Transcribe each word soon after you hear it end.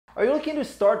Are you looking to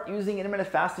start using intermittent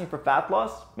fasting for fat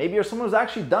loss? Maybe you're someone who's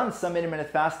actually done some intermittent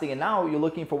fasting and now you're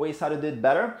looking for ways how to do it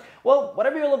better. Well,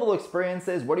 whatever your level of experience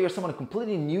is, whether you're someone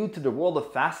completely new to the world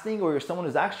of fasting or you're someone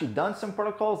who's actually done some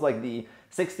protocols like the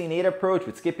 16-8 approach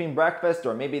with skipping breakfast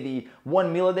or maybe the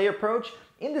 1 meal a day approach,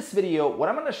 in this video, what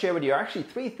I'm going to share with you are actually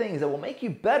 3 things that will make you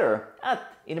better at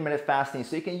intermittent fasting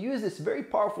so you can use this very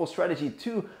powerful strategy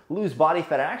to lose body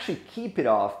fat and actually keep it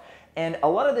off. And a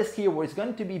lot of this here is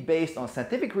going to be based on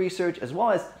scientific research as well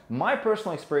as my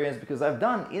personal experience because I've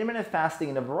done intermittent fasting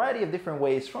in a variety of different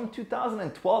ways from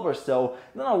 2012 or so.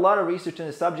 I've done a lot of research on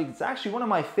the subject. It's actually one of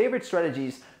my favorite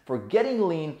strategies for getting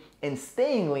lean and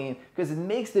staying lean because it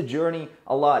makes the journey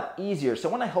a lot easier. So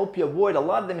I want to help you avoid a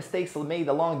lot of the mistakes made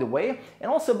along the way.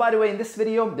 And also, by the way, in this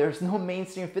video, there's no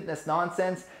mainstream fitness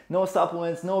nonsense, no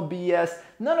supplements, no BS,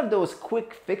 none of those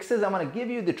quick fixes. I'm going to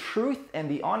give you the truth and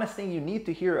the honest thing you need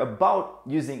to hear about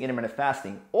using intermittent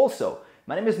fasting. Also,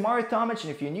 my name is Mario Tomic,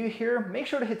 and if you're new here, make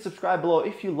sure to hit subscribe below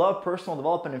if you love personal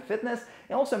development and fitness,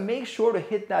 and also make sure to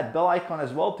hit that bell icon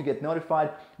as well to get notified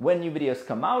when new videos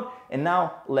come out. And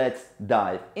now let's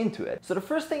dive into it. So the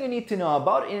first thing you need to know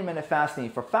about intermittent fasting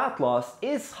for fat loss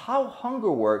is how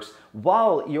hunger works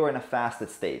while you're in a fasted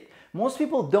state. Most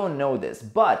people don't know this,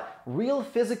 but real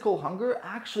physical hunger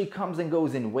actually comes and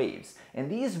goes in waves. And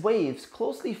these waves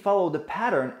closely follow the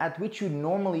pattern at which you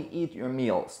normally eat your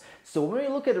meals. So when you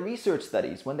look at the research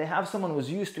studies, when they have someone who's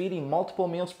used to eating multiple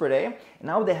meals per day, and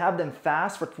now they have them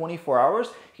fast for 24 hours,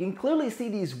 you can clearly see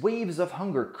these waves of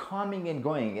hunger coming and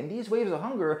going. And these waves of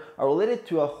hunger are related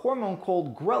to a hormone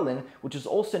called ghrelin, which is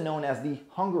also known as the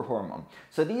hunger hormone.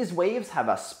 So these waves have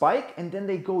a spike and then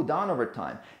they go down over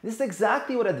time. This is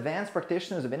exactly what advanced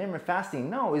practitioners of intermittent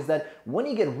fasting know, is that when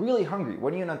you get really hungry,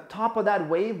 when you're on top of that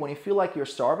wave, when you feel like you're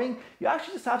starving, you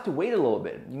actually just have to wait a little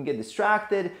bit. You can get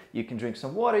distracted, you can drink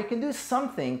some water, you can do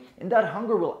something, and that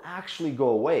hunger will actually go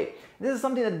away. This is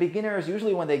something that beginners,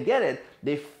 usually when they get it,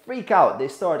 they freak out. They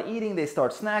start eating, they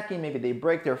start snacking, maybe they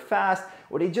break their fast,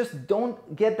 or they just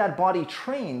don't get that body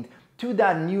trained to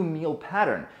that new meal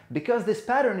pattern, because this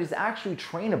pattern is actually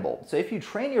trainable. So if you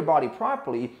train your body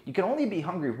properly, you can only be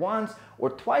hungry once or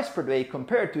twice per day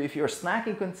compared to if you're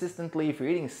snacking consistently, if you're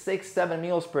eating 6-7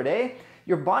 meals per day,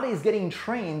 your body is getting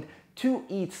trained to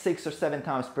eat 6 or 7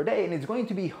 times per day, and it's going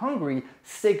to be hungry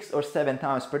 6 or 7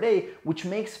 times per day, which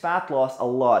makes fat loss a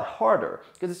lot harder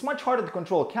because it's much harder to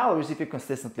control calories if you're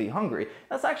consistently hungry.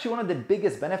 That's actually one of the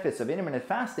biggest benefits of intermittent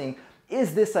fasting,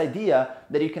 is this idea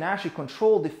that you can actually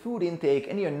control the food intake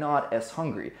and you're not as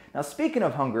hungry. Now, speaking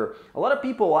of hunger, a lot of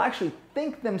people will actually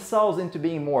think themselves into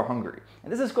being more hungry.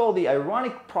 And this is called the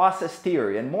ironic process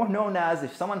theory, and more known as,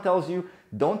 if someone tells you,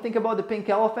 don't think about the pink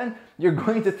elephant, you're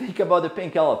going to think about the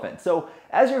pink elephant. So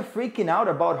as you're freaking out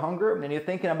about hunger and you're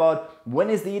thinking about when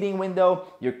is the eating window,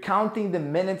 you're counting the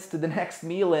minutes to the next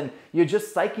meal and you're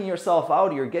just psyching yourself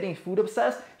out, you're getting food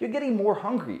obsessed, you're getting more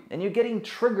hungry and you're getting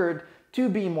triggered to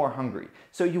be more hungry.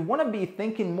 So you want to be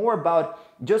thinking more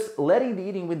about just letting the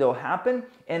eating window happen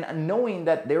and knowing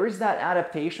that there is that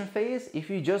adaptation phase. If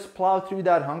you just plow through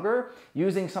that hunger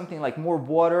using something like more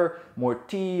water, more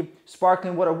tea,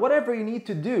 sparkling water, whatever you need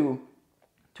to do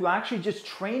to actually just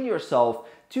train yourself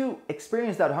to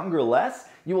experience that hunger less,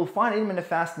 you will find intermittent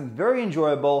fasting very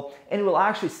enjoyable, and it will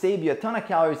actually save you a ton of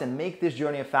calories and make this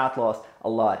journey of fat loss a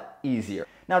lot easier.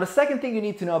 Now, the second thing you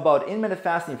need to know about intermittent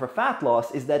fasting for fat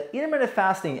loss is that intermittent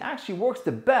fasting actually works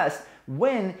the best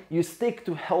when you stick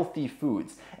to healthy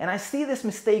foods. And I see this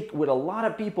mistake with a lot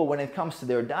of people when it comes to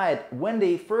their diet. When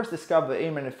they first discover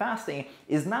intermittent fasting,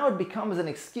 is now it becomes an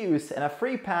excuse and a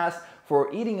free pass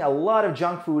for eating a lot of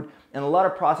junk food and a lot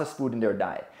of processed food in their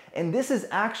diet. And this is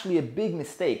actually a big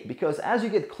mistake, because as you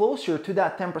get closer to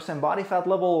that 10% body fat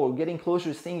level or getting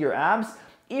closer to seeing your abs,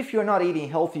 if you're not eating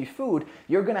healthy food,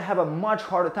 you're gonna have a much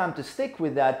harder time to stick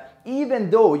with that, even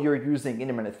though you're using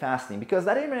intermittent fasting. Because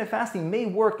that intermittent fasting may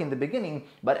work in the beginning,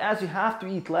 but as you have to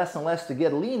eat less and less to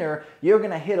get leaner, you're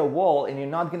gonna hit a wall and you're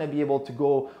not gonna be able to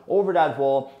go over that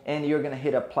wall and you're gonna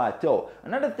hit a plateau.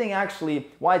 Another thing actually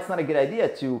why it's not a good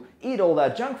idea to eat all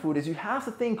that junk food is you have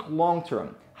to think long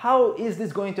term. How is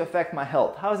this going to affect my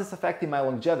health? How is this affecting my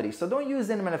longevity? So don't use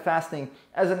intermittent fasting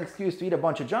as an excuse to eat a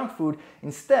bunch of junk food.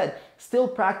 Instead, still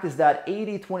practice that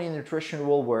 80-20 nutrition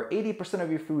rule, where 80%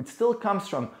 of your food still comes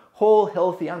from whole,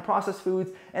 healthy, unprocessed foods,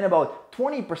 and about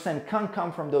 20% can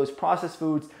come from those processed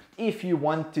foods if you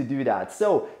want to do that.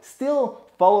 So still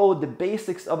follow the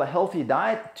basics of a healthy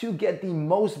diet to get the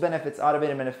most benefits out of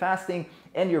intermittent fasting,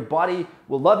 and your body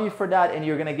will love you for that, and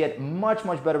you're gonna get much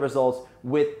better results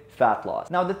with fat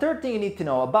loss. Now, the third thing you need to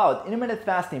know about intermittent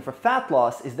fasting for fat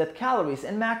loss is that calories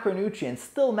and macronutrients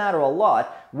still matter a lot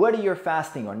whether you're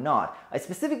fasting or not. I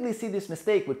specifically see this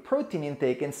mistake with protein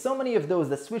intake, and so many of those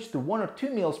that switch to 1 or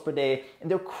 2 meals per day, and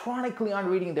they're chronically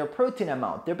under-eating their protein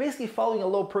amount. They're basically following a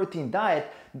low protein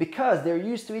diet because they're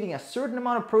used to eating a certain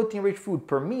amount of protein-rich food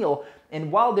per meal,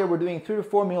 and while they were doing 3 to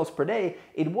 4 meals per day,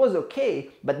 it was okay,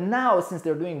 but now since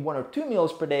they're doing 1 or 2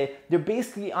 meals per day, they're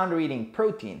basically under-eating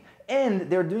protein. And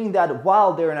they're doing that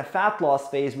while they're in a fat loss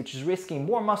phase, which is risking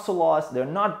more muscle loss. They're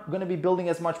not going to be building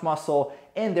as much muscle,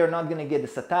 and they're not going to get the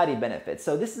satiety benefits.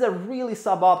 So this is a really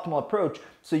suboptimal approach.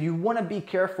 So you want to be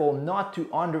careful not to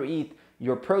under-eat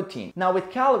your protein. Now,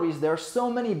 with calories, there are so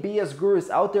many BS gurus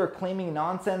out there claiming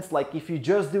nonsense, like if you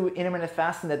just do intermittent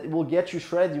fasting that it will get you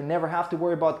shredded, you never have to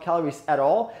worry about calories at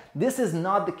all. This is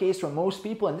not the case for most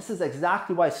people, and this is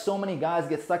exactly why so many guys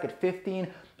get stuck at 15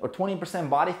 or 20%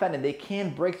 body fat and they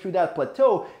can't break through that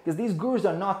plateau, because these gurus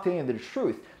are not telling you the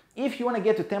truth. If you want to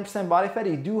get to 10% body fat,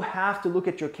 you do have to look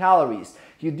at your calories.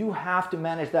 You do have to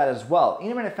manage that as well.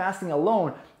 Intermittent fasting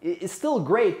alone is still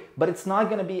great, but it's not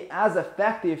going to be as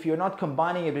effective if you're not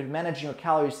combining it with managing your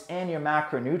calories and your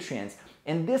macronutrients.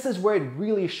 And this is where it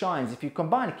really shines. If you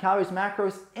combine calories,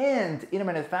 macros, and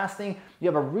intermittent fasting, you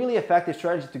have a really effective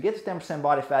strategy to get to 10%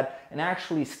 body fat and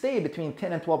actually stay between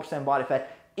 10 and 12% body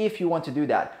fat if you want to do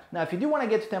that. Now, if you do want to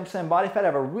get to 10% body fat, I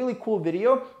have a really cool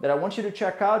video that I want you to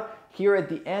check out here at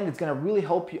the end. It's going to really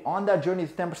help you on that journey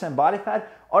to 10% body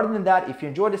fat. Other than that, if you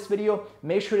enjoyed this video,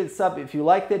 make sure to hit sub if you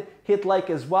liked it, hit like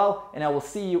as well, and I will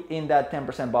see you in that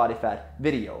 10% body fat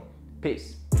video.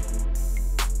 Peace.